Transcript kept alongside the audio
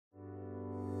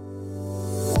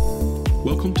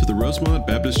Welcome to the Rosemont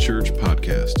Baptist Church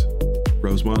podcast.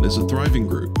 Rosemont is a thriving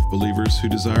group of believers who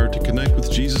desire to connect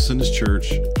with Jesus and His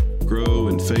church, grow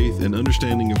in faith and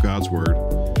understanding of God's Word,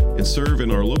 and serve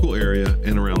in our local area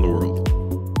and around the world.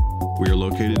 We are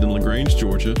located in LaGrange,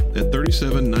 Georgia at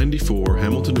 3794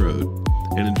 Hamilton Road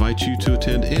and invite you to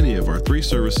attend any of our 3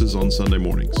 services on Sunday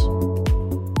mornings.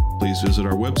 Please visit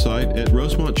our website at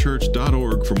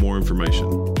rosemontchurch.org for more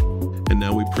information. And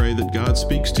now we pray that God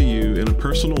speaks to you in a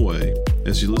personal way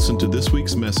as you listen to this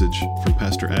week's message from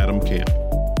Pastor Adam Camp.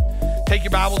 Take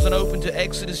your Bibles and open to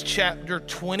Exodus chapter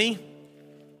 20.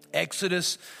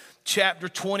 Exodus chapter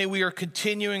 20. We are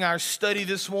continuing our study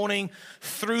this morning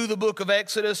through the book of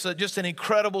Exodus. Just an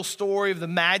incredible story of the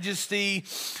majesty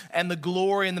and the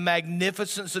glory and the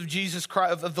magnificence of Jesus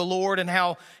Christ, of the Lord, and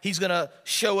how He's going to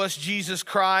show us Jesus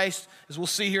Christ, as we'll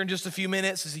see here in just a few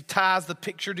minutes, as He ties the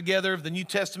picture together of the New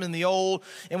Testament and the Old.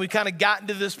 And we've kind of gotten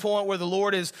to this point where the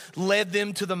Lord has led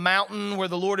them to the mountain, where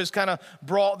the Lord has kind of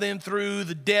brought them through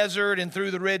the desert and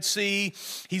through the Red Sea.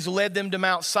 He's led them to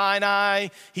Mount Sinai.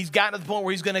 He's gotten to the point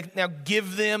where He's going to now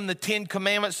give them the 10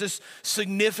 Commandments, this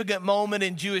significant moment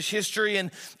in Jewish history. And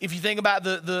if you think about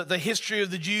the history of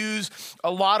the Jews,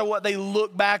 a lot of what they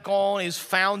look back on is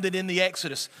founded in the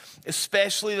Exodus,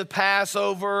 especially the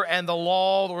Passover and the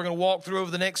law that we're going to walk through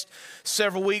over the next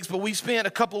several weeks. But we spent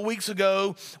a couple of weeks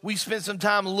ago, we spent some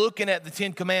time looking at the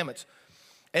 10 Commandments.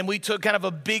 And we took kind of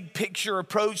a big picture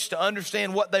approach to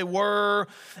understand what they were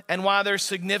and why they're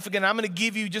significant. I'm going to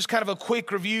give you just kind of a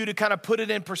quick review to kind of put it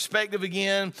in perspective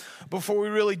again before we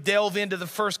really delve into the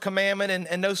first commandment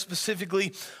and know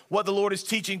specifically what the Lord is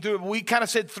teaching through it. But we kind of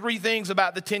said 3 things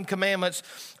about the 10 Commandments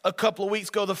a couple of weeks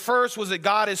ago. The first was that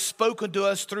God has spoken to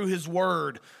us through His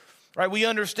Word. Right, we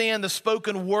understand the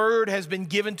spoken word has been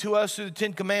given to us through the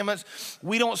 10 Commandments.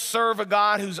 We don't serve a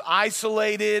God who's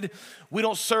isolated. We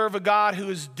don't serve a God who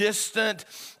is distant.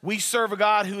 We serve a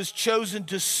God who has chosen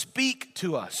to speak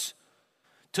to us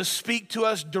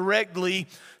directly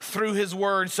through His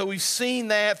Word. So we've seen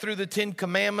that through the 10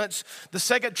 Commandments. The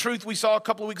second truth we saw a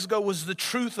couple of weeks ago was the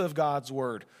truth of God's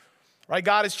Word. Right,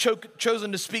 God has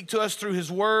chosen to speak to us through His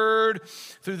Word,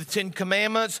 through the 10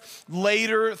 Commandments,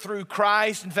 later through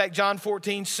Christ. In fact, John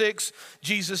 14:6,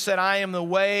 Jesus said, I am the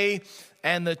way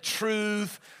and the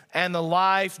truth and the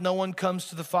life. No one comes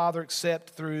to the Father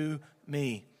except through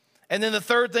me. And then the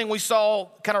third thing we saw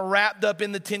kind of wrapped up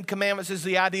in the 10 Commandments is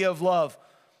the idea of love.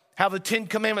 How the 10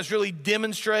 Commandments really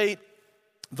demonstrate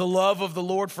the love of the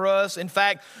Lord for us. In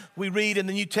fact, we read in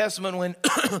the New Testament when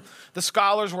the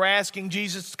scholars were asking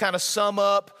Jesus to kind of sum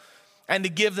up and to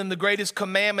give them the greatest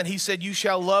commandment, He said, you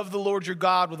shall love the Lord your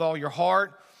God with all your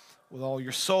heart, with all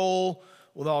your soul,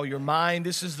 with all your mind.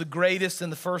 This is the greatest and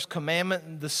the first commandment,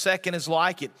 and the second is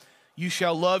like it. You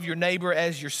shall love your neighbor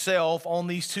as yourself. On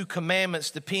these 2 commandments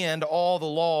depend all the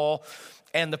law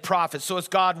and the prophets. So it's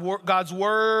God's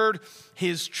word,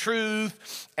 His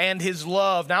truth, and His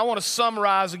love. Now I want to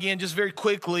summarize again just very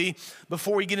quickly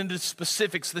before we get into the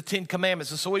specifics of the 10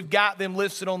 Commandments. And so we've got them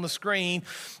listed on the screen,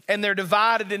 and they're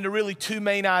divided into really 2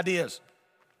 main ideas.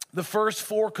 The first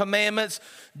 4 commandments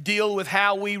deal with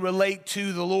how we relate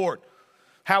to the Lord,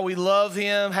 how we love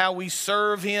Him, how we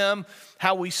serve Him,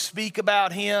 how we speak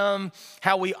about Him,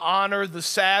 how we honor the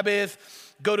Sabbath.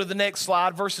 Go to the next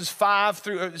slide. Commandments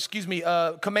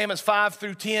 5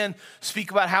 through 10 speak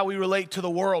about how we relate to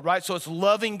the world, right? So it's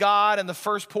loving God, and the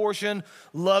first portion,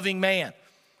 loving man.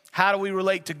 How do we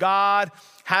relate to God?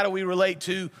 How do we relate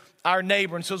to our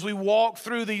neighbor? And so as we walk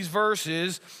through these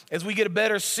verses, as we get a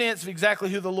better sense of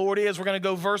exactly who the Lord is, we're going to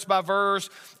go verse by verse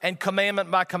and commandment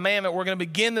by commandment. We're going to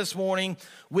begin this morning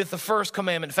with the first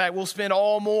commandment. In fact, we'll spend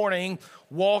all morning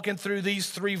walking through these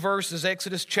 3 verses,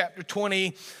 Exodus chapter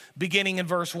 20, beginning in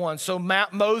verse 1. So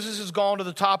Moses has gone to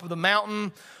the top of the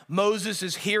mountain. Moses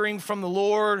is hearing from the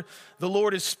Lord. The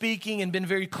Lord is speaking and been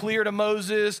very clear to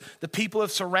Moses. The people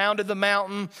have surrounded the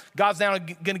mountain. God's now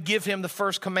going to give him the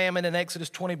first commandment in Exodus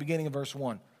 20, beginning in verse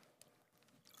 1.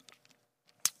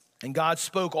 And God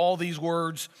spoke all these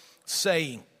words,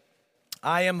 saying,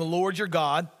 I am the Lord your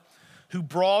God, who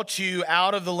brought you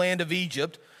out of the land of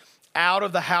Egypt, out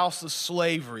of the house of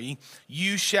slavery.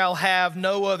 You shall have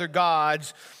no other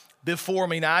gods before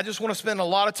me. Now, I just want to spend a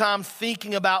lot of time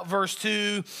thinking about verse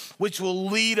 2, which will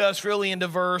lead us really into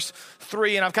verse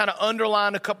 3. And I've kind of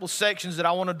underlined a couple sections that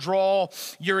I want to draw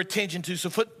your attention to. So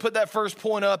put that first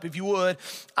point up, if you would.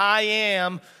 I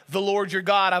am the Lord your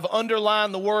God. I've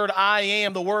underlined the word I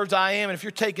am, the words I am. And if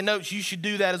you're taking notes, you should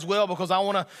do that as well, because I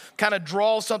want to kind of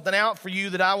draw something out for you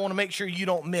that I want to make sure you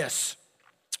don't miss.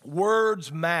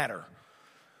 Words matter.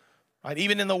 Right?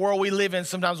 Even in the world we live in,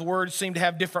 sometimes words seem to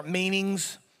have different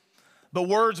meanings. But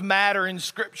words matter in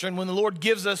Scripture, and when the Lord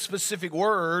gives us specific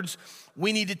words,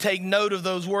 we need to take note of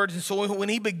those words. And so when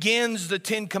he begins the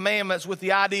 10 Commandments with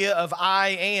the idea of I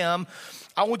am,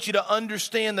 I want you to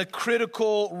understand the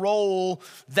critical role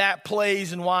that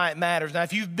plays and why it matters. Now,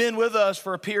 if you've been with us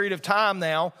for a period of time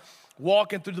now,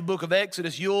 walking through the book of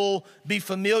Exodus, you'll be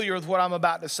familiar with what I'm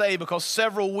about to say, because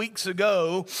several weeks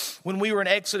ago, when we were in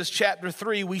Exodus chapter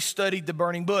 3, we studied the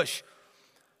burning bush.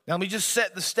 Now, let me just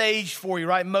set the stage for you,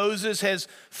 right? Moses has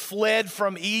fled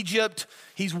from Egypt.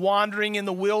 He's wandering in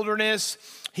the wilderness.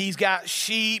 He's got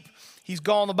sheep. He's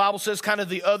gone, the Bible says, kind of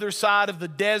the other side of the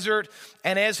desert.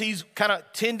 And as he's kind of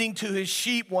tending to his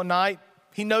sheep one night,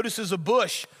 he notices a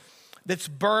bush that's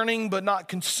burning but not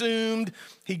consumed.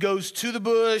 He goes to the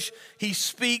bush. He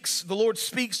speaks. The Lord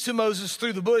speaks to Moses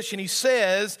through the bush. And he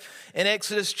says in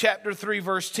Exodus chapter 3,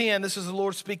 verse 10, this is the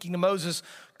Lord speaking to Moses,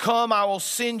 "Come, I will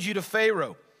send you to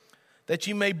Pharaoh, that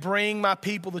you may bring my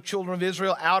people, the children of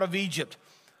Israel, out of Egypt."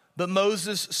 But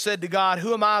Moses said to God,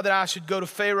 "Who am I that I should go to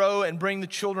Pharaoh and bring the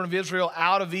children of Israel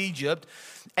out of Egypt?"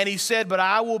 And he said, "But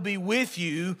I will be with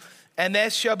you, and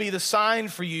that shall be the sign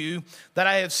for you that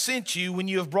I have sent you. When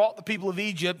you have brought the people of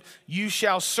Egypt, you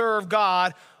shall serve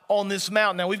God on this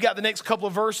mountain." Now, we've got the next couple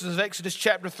of verses of Exodus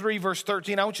chapter 3, verse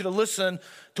 13. I want you to listen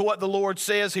to what the Lord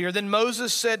says here. "Then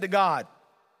Moses said to God,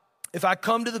 if I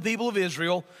come to the people of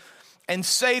Israel and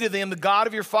say to them, the God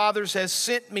of your fathers has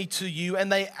sent me to you, and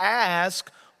they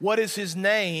ask, what is his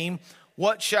name?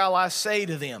 What shall I say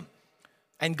to them?"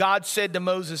 And God said to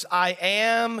Moses, "I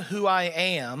am who I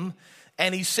am."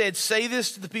 And he said, "Say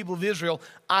this to the people of Israel,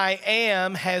 I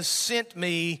am has sent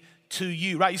me to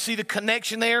you." Right? You see the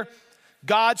connection there?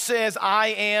 God says, "I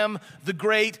am the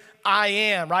great I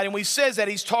am," right? And when he says that,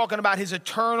 he's talking about his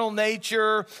eternal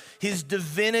nature, his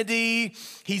divinity.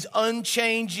 He's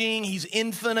unchanging, he's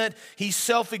infinite, he's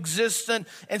self-existent.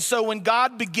 And so when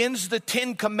God begins the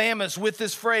 10 Commandments with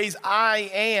this phrase, "I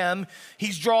am,"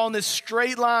 he's drawing this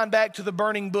straight line back to the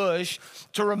burning bush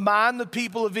to remind the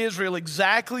people of Israel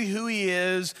exactly who he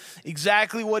is,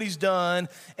 exactly what he's done,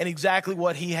 and exactly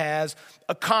what he has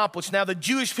accomplished. Now, the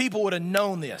Jewish people would have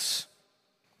known this.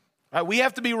 Right, we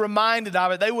have to be reminded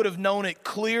of it. They would have known it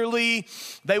clearly.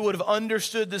 They would have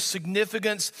understood the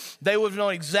significance. They would have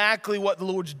known exactly what the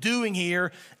Lord's doing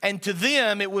here. And to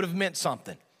them, it would have meant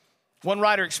something. One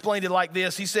writer explained it like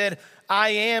this. He said,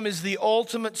 "I am is the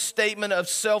ultimate statement of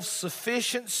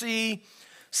self-sufficiency,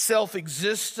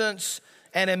 self-existence,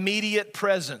 and immediate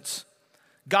presence.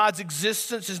 God's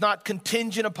existence is not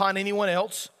contingent upon anyone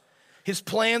else. His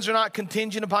plans are not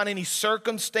contingent upon any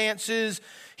circumstances.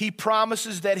 He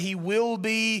promises that he will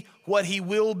be what he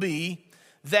will be.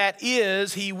 That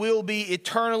is, he will be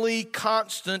eternally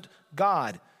constant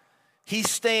God. He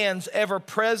stands ever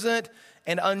present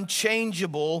and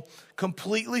unchangeable,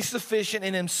 completely sufficient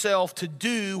in himself to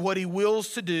do what he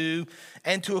wills to do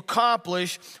and to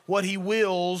accomplish what he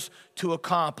wills to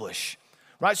accomplish."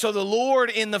 Right, so the Lord,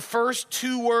 in the first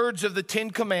 2 words of the 10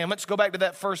 Commandments, go back to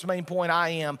that first main point, I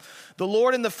am. The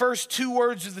Lord, in the first 2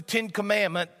 words of the 10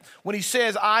 Commandment, when he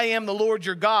says, "I am the Lord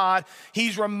your God,"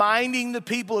 he's reminding the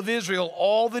people of Israel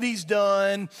all that he's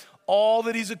done, all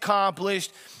that he's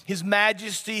accomplished, his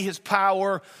majesty, his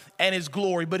power, and his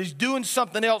glory. But he's doing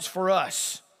something else for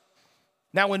us.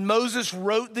 Now, when Moses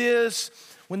wrote this,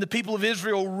 when the people of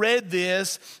Israel read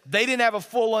this, they didn't have a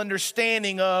full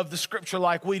understanding of the scripture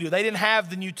like we do. They didn't have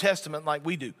the New Testament like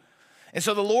we do. And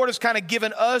so the Lord has kind of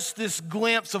given us this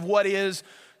glimpse of what is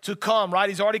to come, right?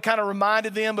 He's already kind of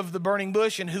reminded them of the burning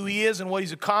bush and who he is and what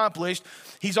he's accomplished.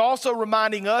 He's also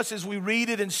reminding us, as we read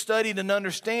it and study it and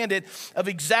understand it, of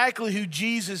exactly who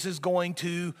Jesus is going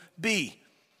to be.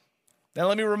 Now,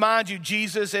 let me remind you,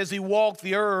 Jesus, as he walked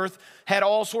the earth, had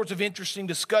all sorts of interesting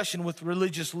discussion with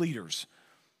religious leaders.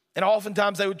 And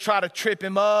oftentimes they would try to trip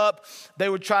him up. They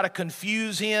would try to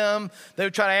confuse him. They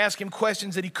would try to ask him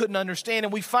questions that he couldn't understand.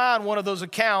 And we find one of those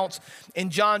accounts in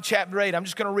John chapter 8. I'm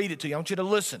just going to read it to you. I want you to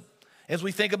listen. As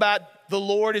we think about the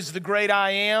Lord is the great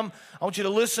I am, I want you to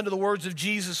listen to the words of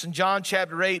Jesus in John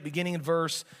chapter 8, beginning in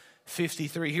verse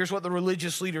 53. Here's what the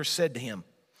religious leaders said to him.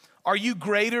 "Are you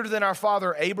greater than our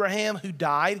father Abraham, who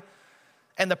died,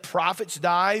 and the prophets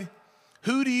died?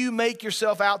 Who do you make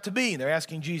yourself out to be?" And they're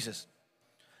asking Jesus.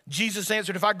 Jesus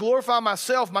answered, "If I glorify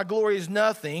myself, my glory is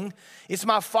nothing. It's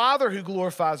my Father who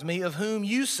glorifies me, of whom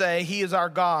you say he is our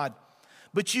God.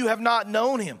 But you have not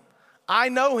known him. I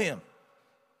know him.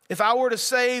 If I were to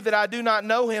say that I do not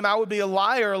know him, I would be a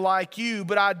liar like you.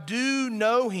 But I do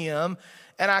know him,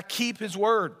 and I keep his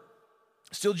word."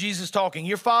 Still Jesus talking.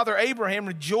 "Your father Abraham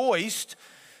rejoiced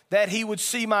that he would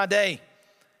see my day.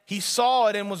 He saw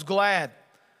it and was glad.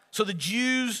 So the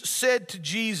Jews said to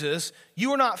Jesus,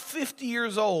 "You are not 50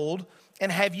 years old,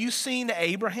 and have you seen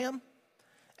Abraham?"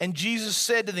 And Jesus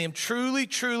said to them, "Truly,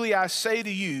 truly, I say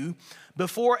to you,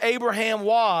 before Abraham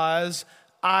was,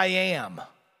 I am."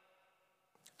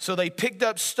 So they picked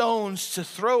up stones to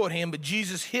throw at him, but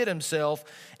Jesus hid himself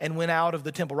and went out of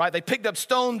the temple, right? They picked up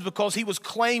stones because he was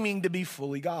claiming to be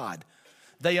fully God.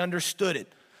 They understood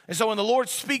it. And so when the Lord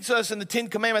speaks to us in the Ten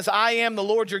Commandments, "I am the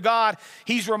Lord your God,"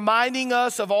 he's reminding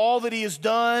us of all that he has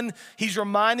done. He's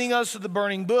reminding us of the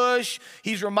burning bush.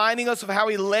 He's reminding us of how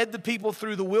he led the people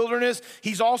through the wilderness.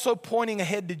 He's also pointing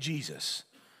ahead to Jesus.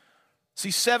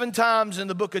 See, 7 times in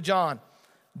the book of John,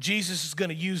 Jesus is going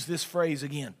to use this phrase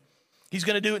again. He's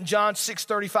going to do it in John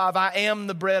 6:35, "I am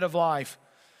the bread of life."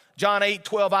 John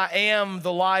 8:12, "I am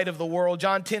the light of the world."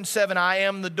 John 10:7, "I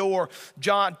am the door."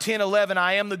 John 10:11,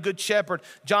 "I am the good shepherd."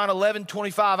 John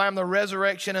 11:25, "I am the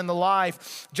resurrection and the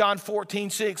life." John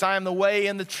 14:6, "I am the way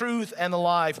and the truth and the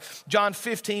life." John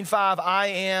 15:5, "I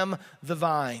am the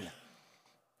vine."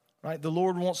 Right? The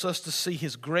Lord wants us to see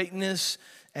his greatness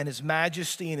and his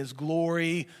majesty and his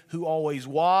glory, who always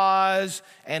was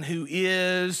and who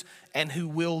is and who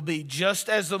will be. Just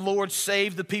as the Lord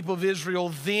saved the people of Israel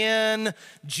then,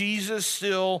 Jesus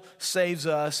still saves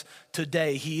us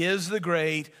today. He is the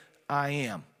great I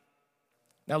am.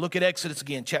 Now look at Exodus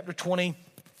again, chapter 20,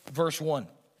 verse 1.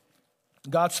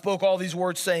 God spoke all these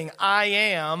words saying, "I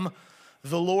am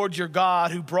the Lord your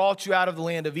God who brought you out of the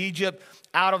land of Egypt,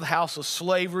 out of the house of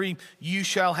slavery. You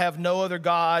shall have no other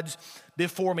gods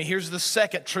before me." Here's the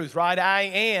second truth, right? I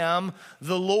am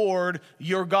the Lord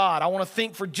your God. I want to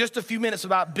think for just a few minutes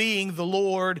about being the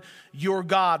Lord your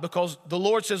God, because the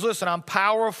Lord says, listen, I'm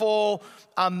powerful,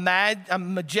 I'm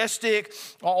majestic,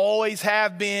 I always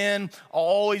have been, I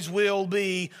always will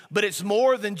be, but it's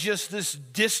more than just this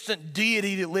distant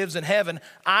deity that lives in heaven.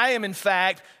 I am, in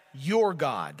fact, your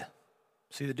God.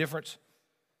 See the difference?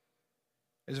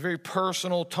 There's a very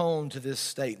personal tone to this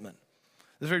statement.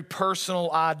 There's a very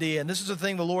personal idea. And this is the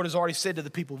thing the Lord has already said to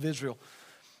the people of Israel.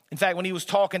 In fact, when he was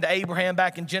talking to Abraham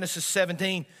back in Genesis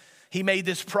 17, he made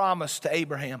this promise to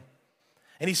Abraham.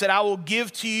 And he said, "I will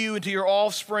give to you and to your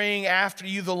offspring after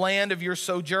you the land of your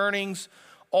sojournings,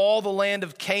 all the land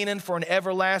of Canaan for an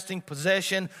everlasting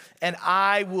possession, and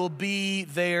I will be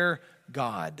their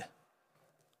God."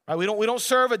 Right? We don't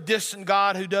serve a distant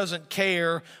God who doesn't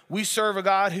care. We serve a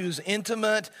God who's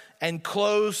intimate and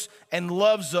close and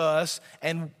loves us,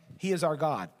 and he is our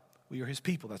God. We are his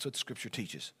people. That's what the scripture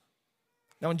teaches.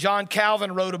 Now, when John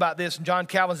Calvin wrote about this, and John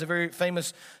Calvin's a very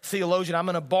famous theologian, I'm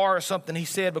going to borrow something he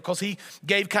said because he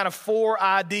gave kind of 4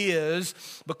 ideas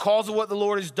because of what the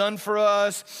Lord has done for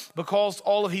us, because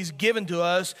all of he's given to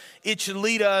us. It should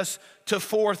lead us to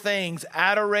 4 things: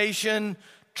 adoration,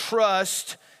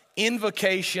 trust,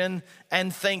 invocation,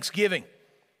 and thanksgiving.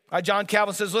 John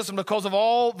Calvin says, listen, because of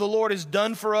all the Lord has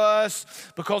done for us,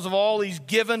 because of all he's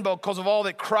given, because of all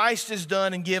that Christ has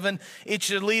done and given, it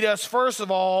should lead us, first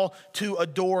of all, to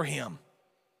adore him.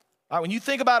 When you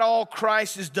think about all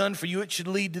Christ has done for you, it should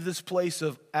lead to this place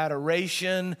of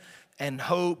adoration and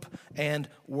hope and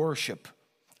worship.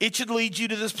 It should lead you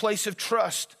to this place of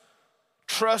trust.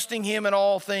 Trusting him in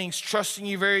all things, trusting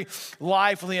your very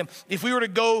life with him. If we were to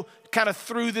go kind of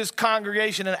through this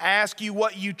congregation and ask you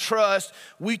what you trust,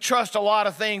 we trust a lot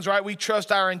of things, right? We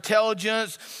trust our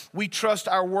intelligence, we trust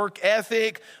our work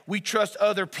ethic, we trust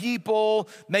other people,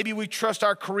 maybe we trust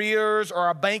our careers or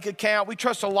our bank account. We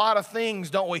trust a lot of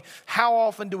things, don't we? How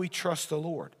often do we trust the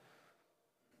Lord?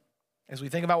 As we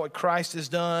think about what Christ has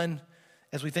done,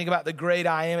 as we think about the great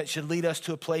I am, it should lead us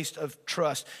to a place of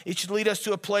trust. It should lead us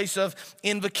to a place of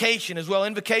invocation as well.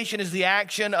 Invocation is the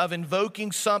action of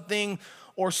invoking something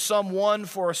or someone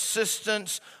for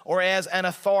assistance or as an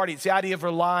authority. It's the idea of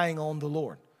relying on the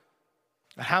Lord.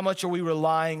 How much are we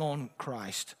relying on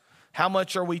Christ? How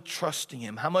much are we trusting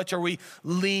him? How much are we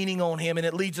leaning on him? And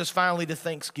it leads us finally to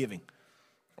thanksgiving.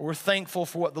 We're thankful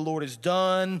for what the Lord has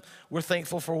done. We're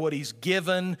thankful for what he's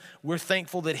given. We're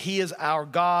thankful that he is our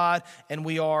God and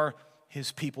we are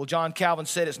his people. John Calvin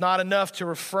said, it's not enough to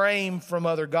refrain from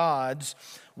other gods.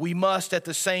 We must at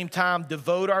the same time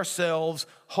devote ourselves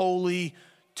wholly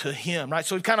to him, right?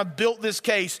 So we've kind of built this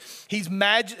case.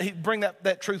 Bring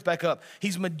that truth back up.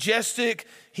 He's majestic,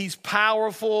 he's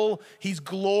powerful, he's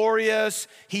glorious,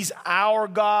 he's our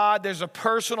God. There's a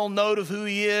personal note of who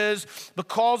he is.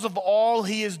 Because of all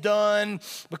he has done,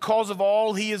 because of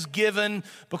all he has given,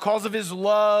 because of his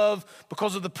love,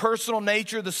 because of the personal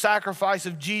nature, the sacrifice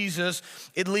of Jesus,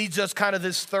 it leads us kind of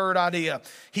this third idea.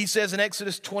 He says in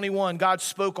Exodus 21, God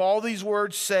spoke all these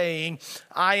words saying,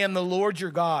 "I am the Lord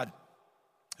your God,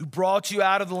 who brought you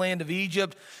out of the land of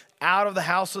Egypt, out of the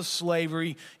house of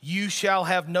slavery. You shall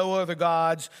have no other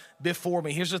gods before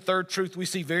me. Here's the third truth we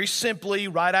see very simply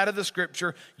right out of the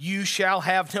scripture. You shall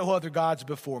have no other gods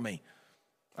before me.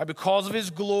 Right, because of his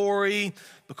glory,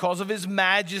 because of his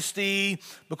majesty,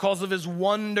 because of his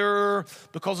wonder,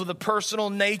 because of the personal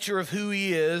nature of who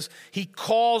he is, he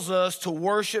calls us to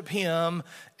worship him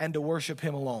and to worship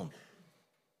him alone.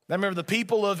 Now remember, the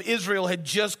people of Israel had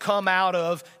just come out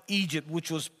of Egypt,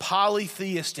 which was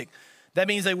polytheistic. That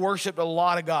means they worshiped a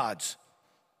lot of gods.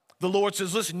 The Lord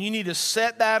says, listen, you need to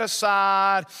set that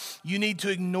aside. You need to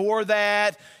ignore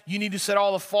that. You need to set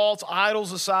all the false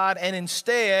idols aside. And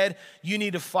instead, you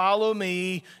need to follow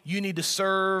me. You need to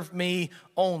serve me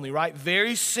only, right?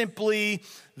 Very simply,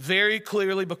 very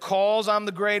clearly, because I'm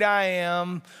the great I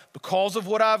am, because of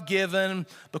what I've given,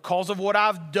 because of what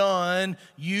I've done,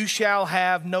 you shall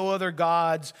have no other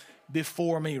gods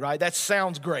before me, right? That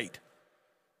sounds great.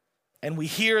 And we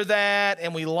hear that,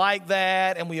 and we like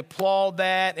that, and we applaud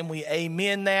that, and we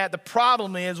amen that. The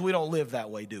problem is we don't live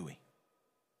that way, do we?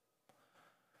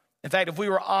 In fact, if we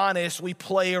were honest, we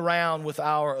play around with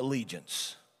our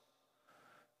allegiance.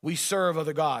 We serve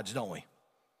other gods, don't we?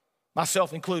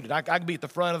 Myself included. I can be at the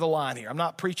front of the line here. I'm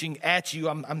not preaching at you.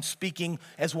 I'm speaking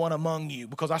as one among you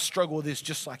because I struggle with this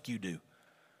just like you do.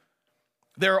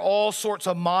 There are all sorts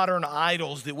of modern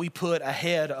idols that we put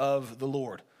ahead of the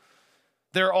Lord.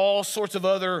 There are all sorts of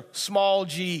other small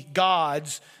g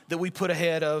gods that we put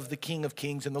ahead of the King of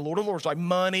Kings and the Lord of Lords, like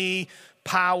money,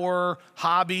 power,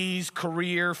 hobbies,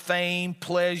 career, fame,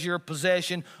 pleasure,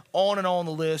 possession, on and on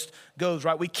the list goes,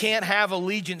 right? We can't have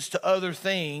allegiance to other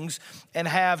things and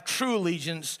have true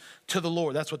allegiance to the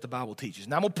Lord. That's what the Bible teaches.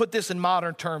 Now, I'm going to put this in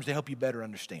modern terms to help you better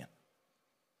understand.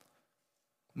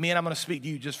 Men, I'm going to speak to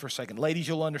you just for a second. Ladies,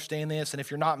 you'll understand this, and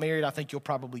if you're not married, I think you'll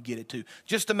probably get it too.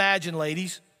 Just imagine,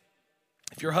 ladies,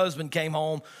 if your husband came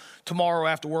home tomorrow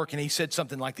after work and he said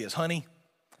something like this: honey,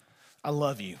 I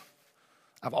love you.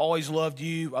 I've always loved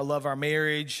you. I love our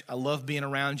marriage. I love being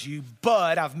around you,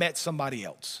 but I've met somebody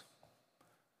else.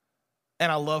 And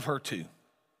I love her too.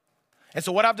 And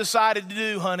so what I've decided to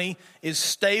do, honey, is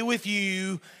stay with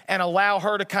you and allow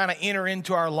her to kind of enter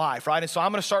into our life, right? And so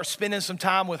I'm going to start spending some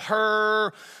time with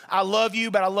her. I love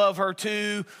you, but I love her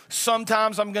too.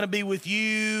 Sometimes I'm going to be with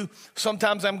you.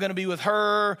 Sometimes I'm going to be with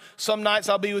her. Some nights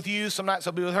I'll be with you. Some nights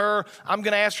I'll be with her. I'm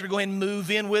going to ask her to go ahead and move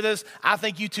in with us. I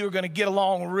think you two are going to get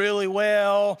along really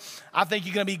well. I think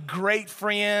you're going to be great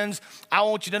friends. I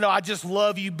want you to know I just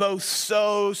love you both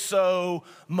so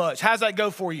much. How's that go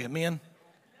for you, men?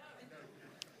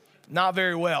 Not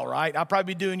very well, right? I'll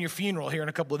probably be doing your funeral here in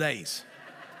a couple of days.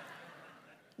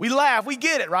 We laugh. We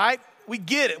get it, right? We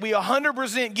get it. We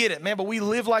 100% get it, man, but we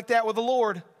live like that with the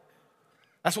Lord.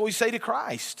 That's what we say to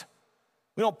Christ.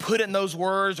 We don't put it in those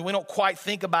words. We don't quite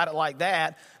think about it like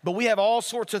that, but we have all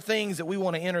sorts of things that we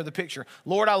want to enter the picture.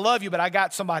 Lord, I love you, but I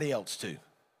got somebody else too.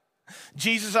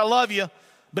 Jesus, I love you,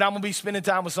 but I'm going to be spending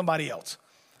time with somebody else.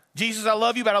 Jesus, I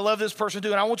love you, but I love this person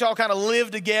too, and I want y'all to kind of live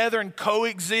together and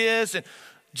coexist. And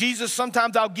Jesus,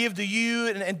 sometimes I'll give to you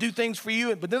and do things for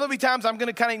you, but then there'll be times I'm going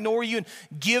to kind of ignore you and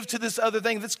give to this other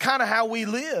thing. That's kind of how we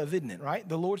live, isn't it, right?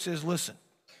 The Lord says, listen,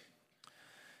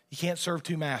 you can't serve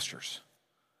two masters.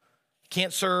 You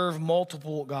can't serve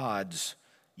multiple gods.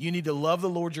 You need to love the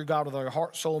Lord your God with all your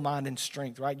heart, soul, mind, and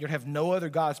strength, right? You'll have no other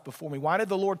gods before me. Why did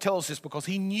the Lord tell us this? Because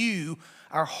he knew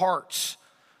our hearts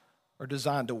are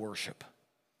designed to worship.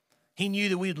 He knew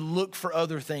that we'd look for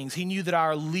other things. He knew that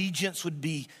our allegiance would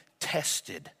be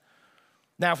tested.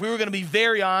 Now, if we were going to be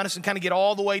very honest and kind of get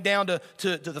all the way down to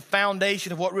the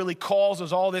foundation of what really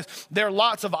causes all this, there are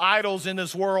lots of idols in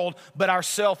this world, but our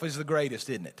self is the greatest,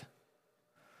 isn't it?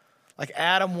 Like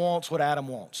Adam wants what Adam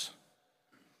wants.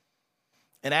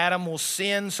 And Adam will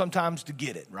sin sometimes to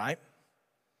get it, right?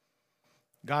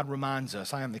 God reminds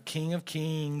us, I am the King of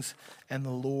Kings and the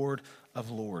Lord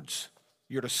of Lords.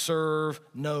 You're to serve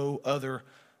no other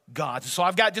gods. So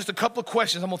I've got just a couple of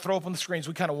questions I'm going to throw up on the screen as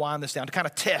we kind of wind this down to kind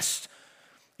of test.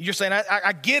 You're saying,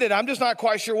 I get it. I'm just not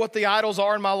quite sure what the idols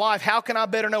are in my life. How can I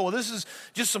better know? Well, this is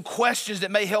just some questions that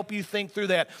may help you think through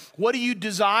that. What do you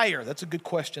desire? That's a good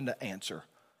question to answer.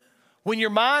 When your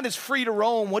mind is free to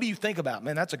roam, what do you think about?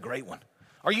 Man, that's a great one.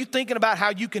 Are you thinking about how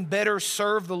you can better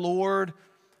serve the Lord?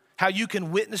 How you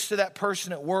can witness to that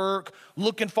person at work,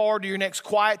 looking forward to your next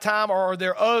quiet time, or are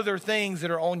there other things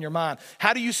that are on your mind?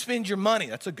 How do you spend your money?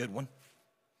 That's a good one.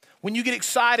 When you get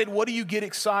excited, what do you get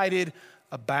excited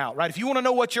about, right? If you want to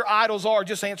know what your idols are,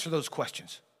 just answer those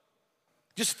questions.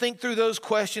 Just think through those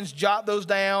questions, jot those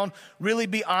down, really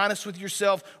be honest with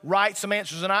yourself, write some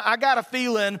answers. And I got a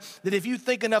feeling that if you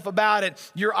think enough about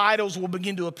it, your idols will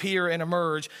begin to appear and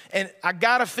emerge. And I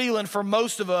got a feeling for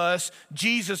most of us,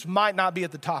 Jesus might not be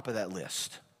at the top of that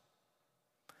list.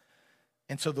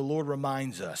 And so the Lord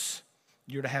reminds us,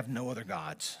 you're to have no other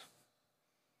gods.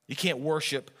 You can't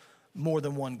worship more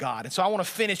than one God. And so I want to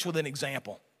finish with an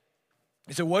example.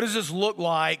 You say, what does this look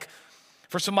like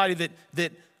for somebody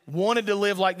that wanted to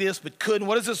live like this but couldn't?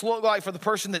 What does this look like for the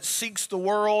person that seeks the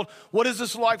world? What does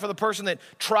this look like for the person that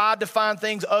tried to find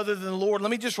things other than the Lord?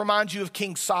 Let me just remind you of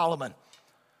King Solomon.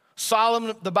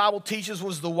 Solomon, the Bible teaches,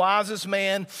 was the wisest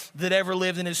man that ever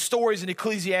lived, and his stories in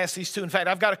Ecclesiastes 2. In fact,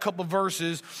 I've got a couple of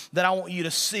verses that I want you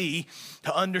to see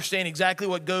to understand exactly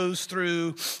what goes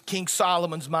through King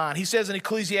Solomon's mind. He says in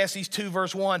Ecclesiastes 2,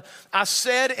 verse 1, I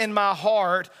said in my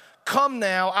heart, come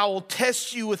now, I will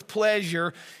test you with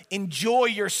pleasure. Enjoy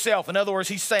yourself. In other words,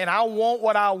 he's saying, I want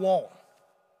what I want.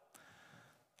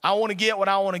 I want to get what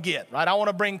I want to get, right? I want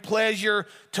to bring pleasure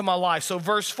to my life. So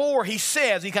verse 4, he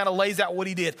says, he kind of lays out what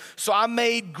he did. So I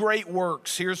made great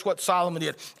works. Here's what Solomon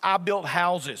did. I built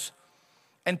houses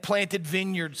and planted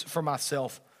vineyards for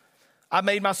myself. I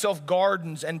made myself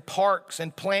gardens and parks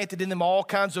and planted in them all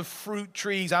kinds of fruit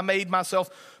trees. I made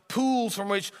myself pools from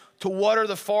which to water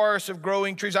the forest of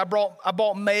growing trees. I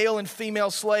bought male and female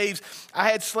slaves. I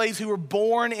had slaves who were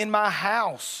born in my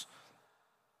house.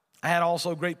 I had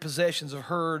also great possessions of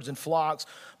herds and flocks,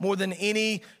 more than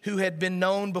any who had been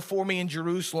known before me in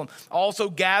Jerusalem. I also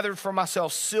gathered for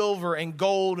myself silver and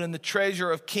gold and the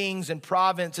treasure of kings and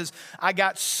provinces. I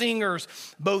got singers,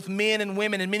 both men and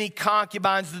women, and many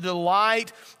concubines, the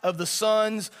delight of the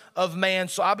sons of man.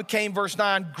 So I became, verse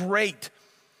 9, great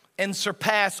and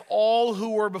surpassed all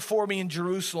who were before me in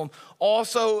Jerusalem.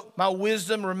 Also, my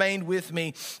wisdom remained with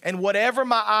me, and whatever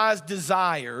my eyes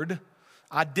desired,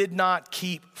 I did not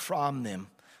keep from them.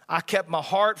 I kept my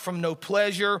heart from no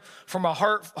pleasure, for my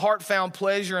heart found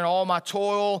pleasure in all my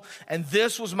toil, and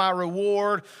this was my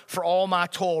reward for all my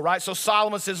toil, right? So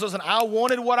Solomon says, listen, I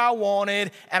wanted what I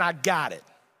wanted, and I got it.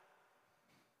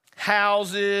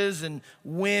 Houses and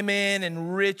women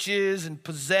and riches and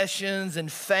possessions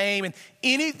and fame and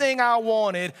anything I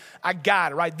wanted, I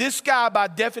got it, right? This guy, by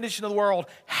definition of the world,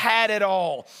 had it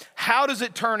all. How does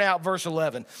it turn out? Verse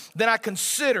 11, then I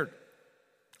considered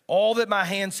all that my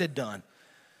hands had done,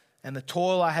 and the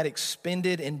toil I had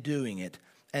expended in doing it,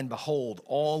 and behold,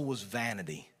 all was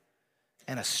vanity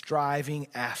and a striving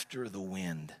after the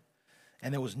wind,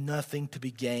 and there was nothing to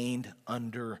be gained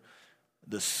under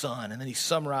the sun. And then he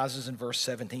summarizes in verse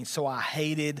 17, so I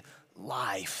hated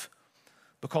life,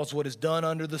 because what is done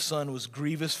under the sun was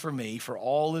grievous for me, for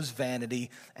all is vanity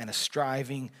and a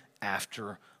striving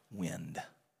after wind.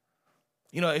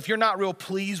 You know, if you're not real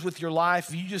pleased with your life,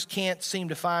 if you just can't seem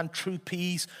to find true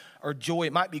peace or joy,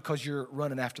 it might be because you're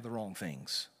running after the wrong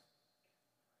things.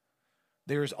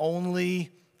 There's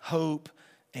only hope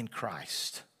in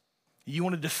Christ. You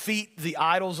want to defeat the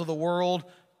idols of the world,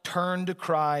 turn to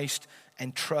Christ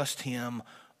and trust him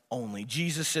only.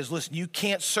 Jesus says, listen, you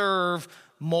can't serve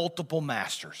multiple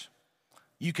masters.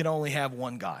 You can only have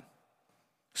one God.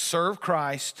 Serve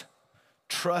Christ,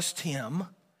 trust him,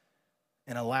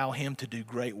 and allow him to do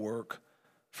great work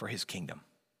for his kingdom.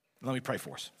 Let me pray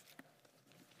for us.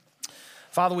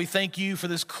 Father, we thank you for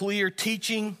this clear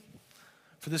teaching,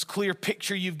 for this clear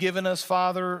picture you've given us,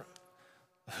 Father,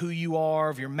 of who you are,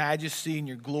 of your majesty and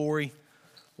your glory.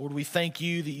 Lord, we thank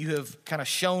you that you have kind of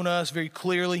shown us very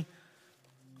clearly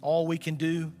all we can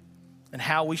do and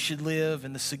how we should live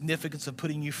and the significance of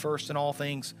putting you first in all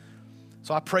things.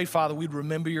 So I pray, Father, we'd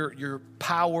remember your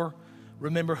power.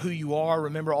 Remember who you are.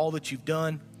 Remember all that you've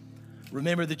done.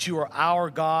 Remember that you are our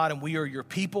God and we are your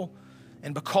people.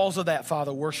 And because of that,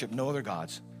 Father, worship no other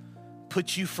gods.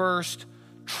 Put you first.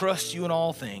 Trust you in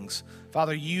all things.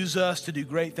 Father, use us to do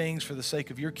great things for the sake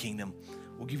of your kingdom.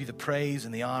 We'll give you the praise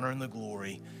and the honor and the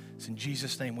glory. It's in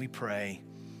Jesus' name we pray.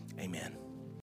 Amen.